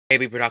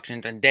G.A.B.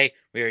 Productions, and today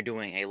we are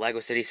doing a LEGO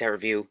City set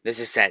review. This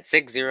is set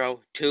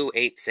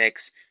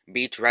 60286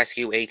 Beach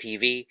Rescue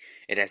ATV.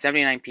 It has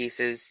 79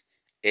 pieces.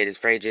 It is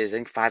for ages, I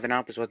think 5 and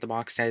up is what the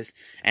box says.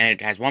 And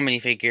it has one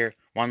minifigure,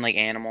 one like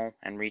animal,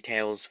 and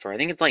retails for, I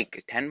think it's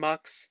like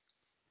 $10.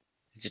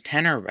 It's a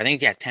 10 or, I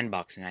think, yeah, $10 in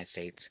the United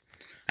States.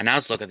 And now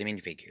let's look at the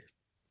minifigure.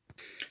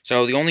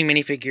 So the only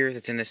minifigure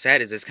that's in the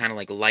set is this kind of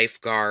like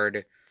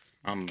lifeguard,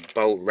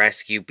 boat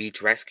rescue, beach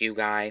rescue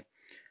guy.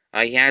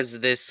 He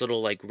has this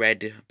little, like,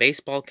 red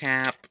baseball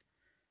cap.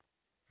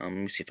 Let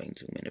me see if I can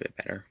zoom in a bit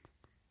better.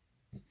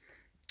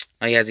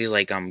 He has these,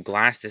 like,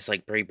 this,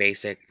 like, very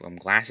basic,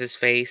 glasses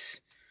face.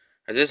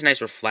 There's this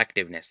nice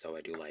reflectiveness, though,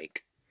 I do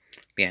like.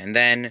 Yeah, and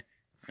then,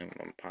 I'm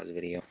gonna pause the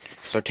video.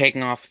 So,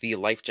 taking off the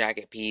life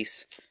jacket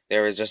piece,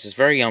 there is just this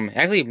very,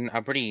 actually,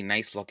 a pretty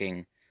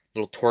nice-looking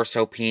little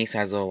torso piece.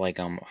 Has a little, like,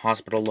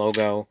 hospital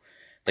logo,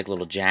 like,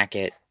 little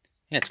jacket.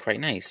 Yeah, it's quite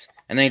nice.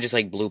 And then he just,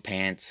 like, blue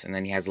pants, and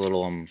then he has a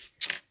little,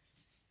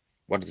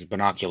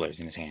 binoculars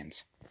in his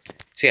hands.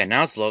 So yeah, now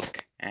let's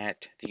look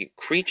at the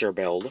creature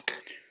build,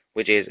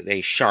 which is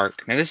a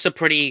shark. Now this is a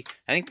pretty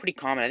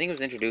common. I think it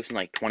was introduced in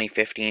like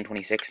 2015,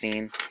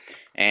 2016.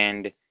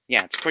 And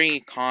yeah, it's a pretty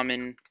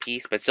common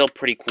piece, but still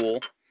pretty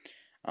cool.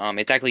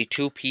 It's actually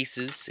two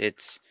pieces.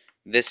 It's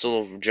this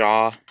little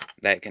jaw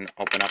that can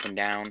open up and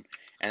down,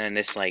 and then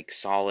this like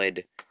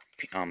solid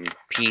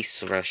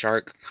piece of a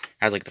shark. It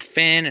has like the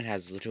fin, it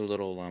has the two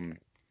little I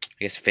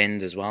guess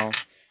fins as well.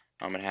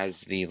 It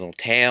has the little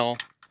tail,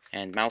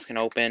 and mouth can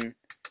open.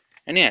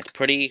 And yeah, it's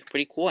pretty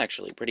cool,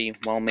 actually. Pretty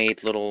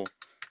well-made little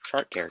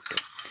shark character.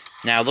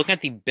 Now, looking at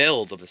the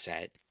build of the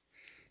set.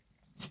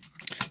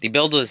 The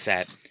build of the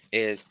set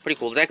is pretty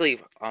cool. It's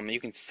actually, you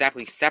can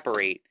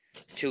separate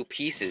two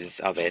pieces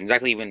of it. And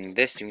exactly even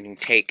this, you can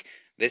take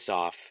this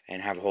off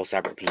and have a whole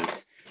separate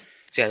piece.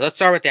 So yeah, let's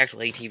start with the actual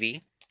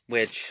ATV,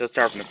 which, let's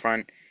start from the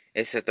front.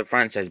 It's at the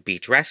front, it says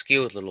Beach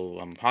Rescue, with a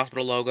little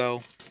hospital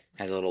logo.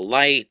 Has a little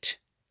light.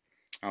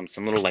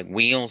 Some little like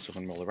wheels so it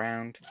can roll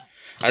around.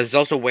 This is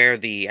also where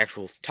the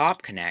actual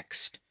top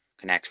connects,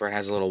 where it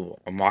has a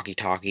little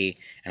walkie-talkie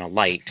and a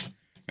light.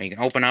 Where you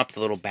can open up the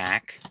little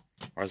back,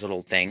 or this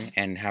little thing,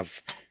 and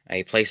have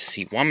a place to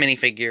seat one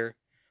minifigure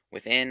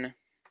within.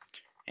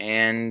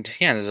 And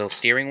yeah, there's a little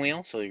steering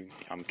wheel, so your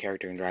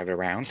character can drive it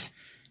around.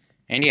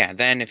 And yeah,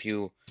 then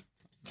you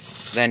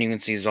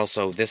can see there's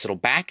also this little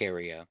back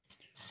area,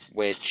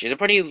 which is a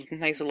pretty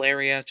nice little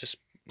area, just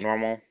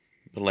normal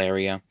little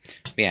area.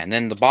 But yeah, and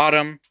then the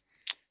bottom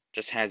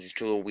just has these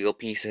two little wheel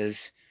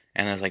pieces,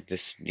 and there's like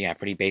this, yeah,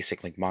 pretty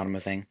basic like bottom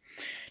of thing.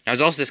 Now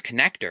there's also this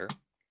connector,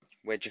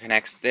 which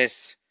connects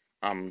this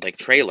like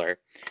trailer.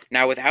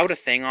 Now without a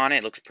thing on it,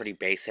 it looks pretty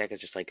basic.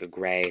 It's just like a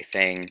gray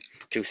thing,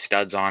 two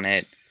studs on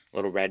it, a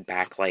little red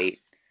backlight.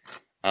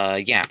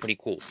 Yeah, pretty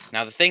cool.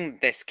 Now the thing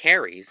this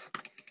carries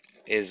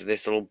is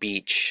this little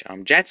beach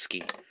jet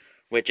ski,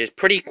 which is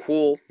pretty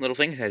cool little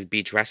thing. It has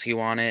beach rescue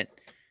on it.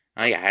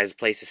 Yeah, it has a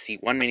place to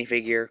seat one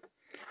minifigure.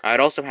 It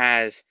also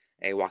has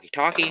a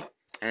walkie-talkie,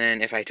 and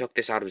then if I took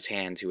this out of his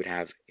hands, it would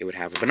have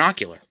a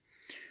binocular,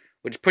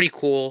 which is pretty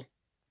cool.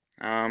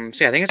 So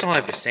yeah, I think that's all I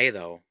have to say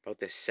though about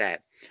this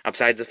set.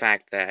 Besides the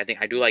fact that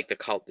I do like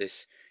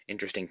this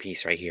interesting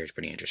piece right here. It's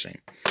pretty interesting.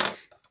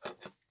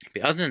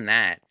 But other than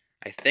that,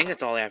 I think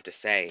that's all I have to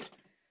say.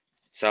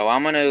 So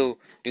I'm gonna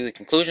do the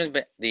conclusions,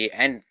 but the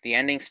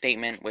ending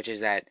statement, which is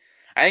that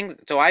I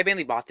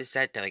mainly bought this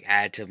set to like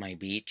add to my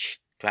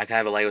beach, to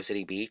have a Lego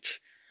City beach.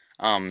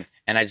 And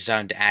I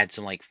decided to add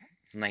some like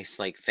nice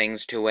like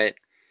things to it,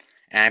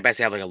 and I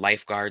basically have like a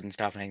lifeguard and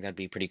stuff. I think that'd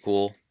be pretty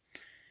cool.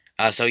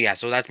 So yeah,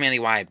 so that's mainly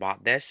why I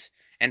bought this,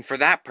 and for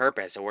that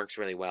purpose, it works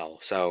really well.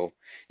 So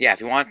yeah,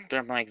 if you want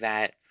something like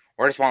that,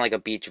 or just want like a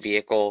beach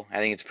vehicle, I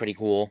think it's pretty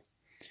cool.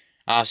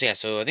 So yeah,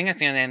 so I think that's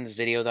the end of this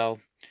video though.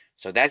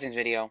 So that's this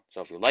video.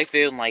 So if you like the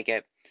video and like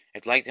it,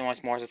 if you like and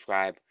want more,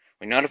 subscribe.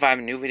 When notified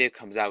when a new video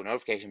comes out,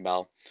 notification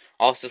bell.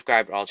 Also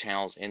subscribe to all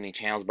channels in the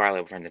channels bar,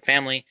 like friends and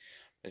family,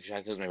 which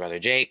includes my brother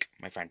Jake,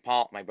 my friend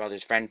Paul, my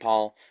brother's friend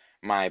Paul,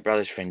 my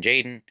brother's friend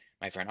Jaden,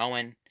 my friend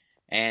Owen,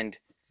 and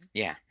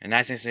yeah, and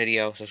that's this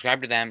video.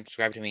 Subscribe to them,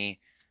 subscribe to me.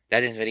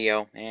 That's this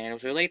video, and we'll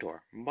see you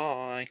later.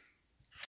 Bye.